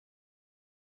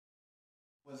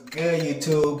What's good,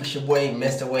 YouTube? It's your boy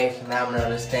Mr. Wave Phenomenon.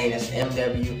 This thing is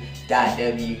MW.WP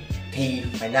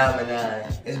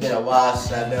Phenomenon. It's been a while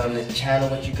since I've been on this channel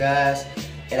with you guys,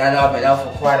 and I know I've been out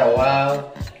for quite a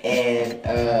while, and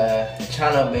the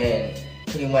channel been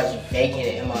pretty much vacant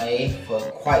at MIA for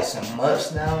quite some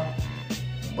months now.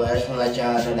 But I just want to let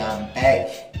y'all know that I'm back,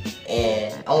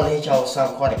 and I want to hit y'all with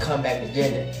something called a comeback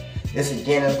agenda. This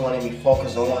agenda is going to be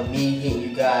focused on me hitting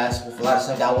you guys with a lot of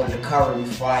stuff that I wanted to cover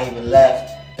before I even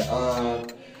left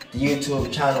the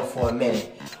YouTube channel for a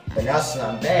minute. But now since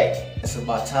I'm back, it's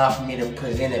about time for me to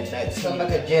present it back. The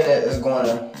comeback agenda is going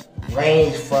to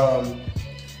range from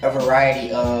a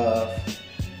variety of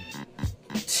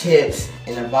tips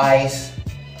and advice,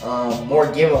 more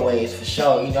giveaways for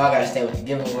sure. You know I gotta stay with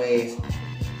the giveaways,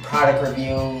 product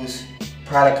reviews,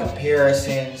 product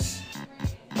comparisons,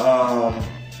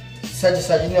 such and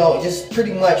such, you know, just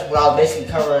pretty much what I was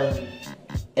basically covering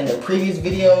in the previous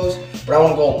videos, but I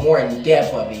want to go more in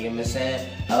depth of it, you know what I'm saying?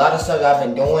 A lot of stuff that I've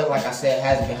been doing, like I said,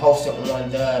 has been hosted on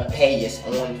the pages,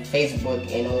 on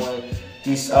Facebook and on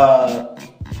these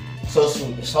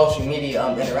social media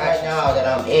interactions. Right now that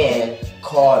I'm in,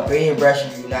 called Billion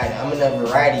Brushes United, I'm in a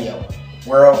variety of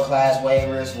world-class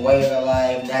waivers, wave of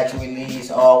life, natural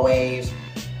release, all waves,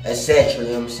 etc. You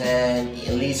know what I'm saying?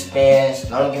 Elite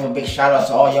fans. I want to give a big shout out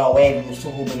to all y'all waivers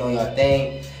who've been on your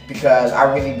thing, because I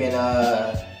really been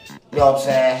you know what I'm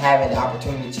saying, having the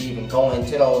opportunity to even go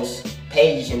into those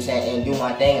pages, you know what I'm saying, and do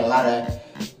my thing. And a lot of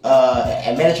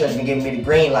administrators been giving me the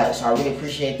green light, so I really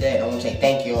appreciate that. I want to say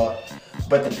thank y'all.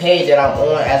 But the page that I'm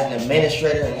on as an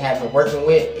administrator and have been working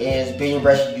with is Billion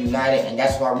Brushes United, and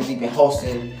that's where I've really been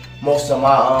hosting most of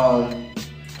my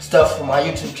stuff from my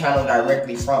YouTube channel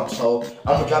directly from. So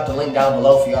I'm gonna drop the link down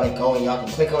below for y'all to go, and y'all can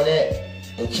click on that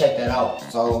and check that out.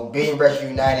 So Billion Brushes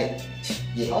United.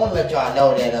 Yeah, I want to let y'all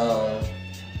know that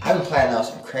I've been planning out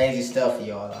some crazy stuff for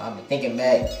y'all. I've been thinking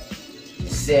back,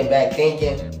 just sitting back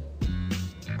thinking.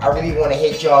 I really want to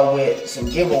hit y'all with some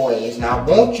giveaways. Now I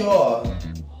want y'all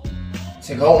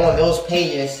to go on those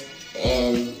pages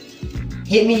and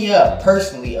hit me up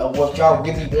personally of what y'all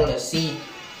really want to see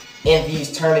in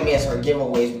these tournaments or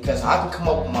giveaways, because I can come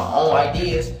up with my own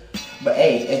ideas, but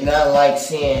hey, it's not like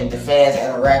seeing the fans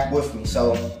interact with me.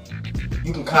 So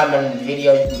you can comment on the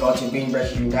video, you can go to Billion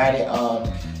Brushes United,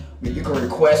 you can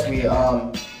request me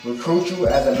recruit you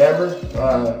as a member,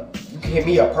 you can hit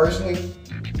me up personally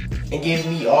and give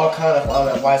me all kind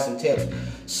of advice and tips.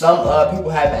 Some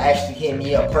people have actually hit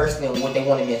me up personally on what they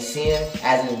want me to see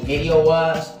as in video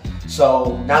wise.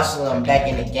 So now since I'm back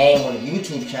in the game on the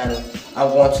YouTube channel, I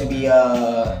want to be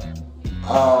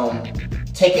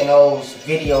taking those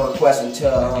video requests into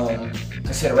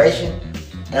consideration,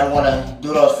 and I want to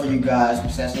do those for you guys. You know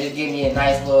what I'm saying? So just give me a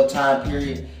nice little time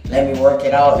period, let me work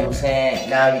it out. You know what I'm saying?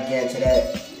 Now we get into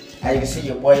that. As you can see,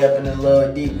 your boy up in this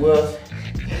little deep wolf.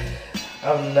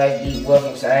 I'm a nice deep wolf. You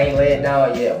know what I'm saying? I ain't laid it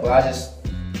down yet, but I just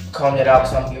combed it out,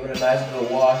 so I'm giving it a nice little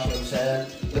wash. You know what I'm saying?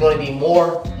 There's going to be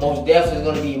more, most definitely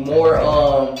going to be more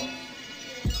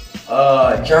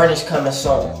journeys coming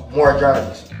soon. More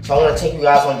journeys. So I want to take you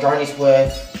guys on journeys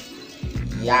with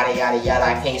yada yada yada.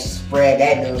 I can't spread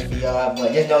that news for y'all,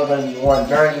 but just know there's going to be more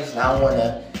journeys, and I don't want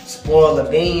to spoil the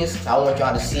beans. I want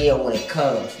y'all to see it when it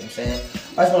comes. You know what I'm saying?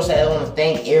 I just want to say I want to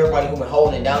thank everybody who's been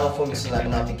holding it down for me since I've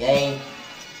been out the game.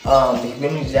 The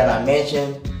communities that I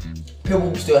mentioned, people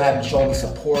who still haven't shown me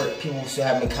support, people who still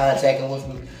haven't been contacting with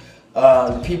me,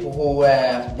 the people who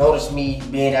have noticed me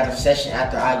being out of session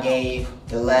after I gave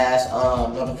the last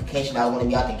notification that I was going to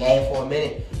be out the game for a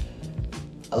minute.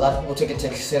 A lot of people took into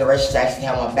consideration to actually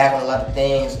have my back on a lot of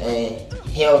things and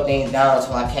held things down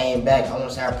until I came back. I want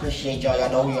to say I appreciate y'all. Y'all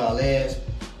know who y'all is.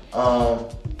 I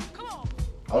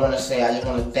want to say I just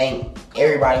want to thank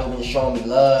everybody who's been showing me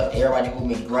love, everybody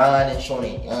who's been grinding,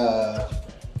 showing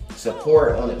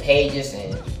support on the pages,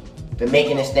 and been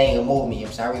making this thing a movement.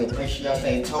 So I really appreciate y'all.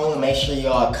 Stay tuned. Make sure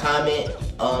y'all comment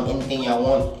anything y'all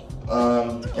want,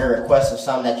 and requests of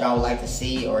something that y'all would like to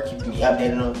see, or keep me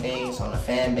updated on things on the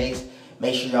fan base.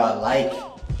 Make sure y'all like.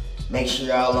 Make sure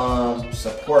y'all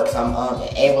support, because I'm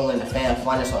enabling the fan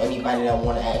funding. So anybody that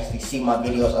want to actually see my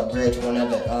videos upgrade to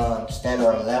another standard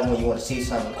or level, you want to see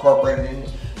something incorporated in it,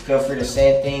 feel free to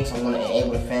say things. I'm going to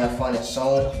enable the fan funding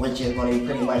soon, which is going to be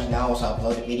pretty much now once I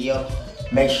upload the video.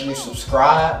 Make sure you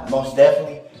subscribe, most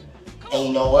definitely. And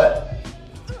you know what?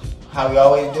 How we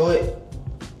always do it.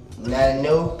 Nothing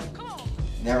new.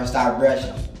 Never stop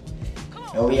brushing.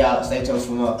 And we out. Stay tuned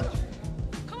for more.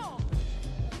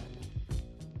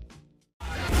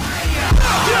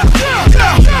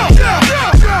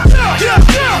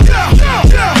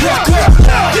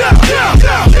 Yeah.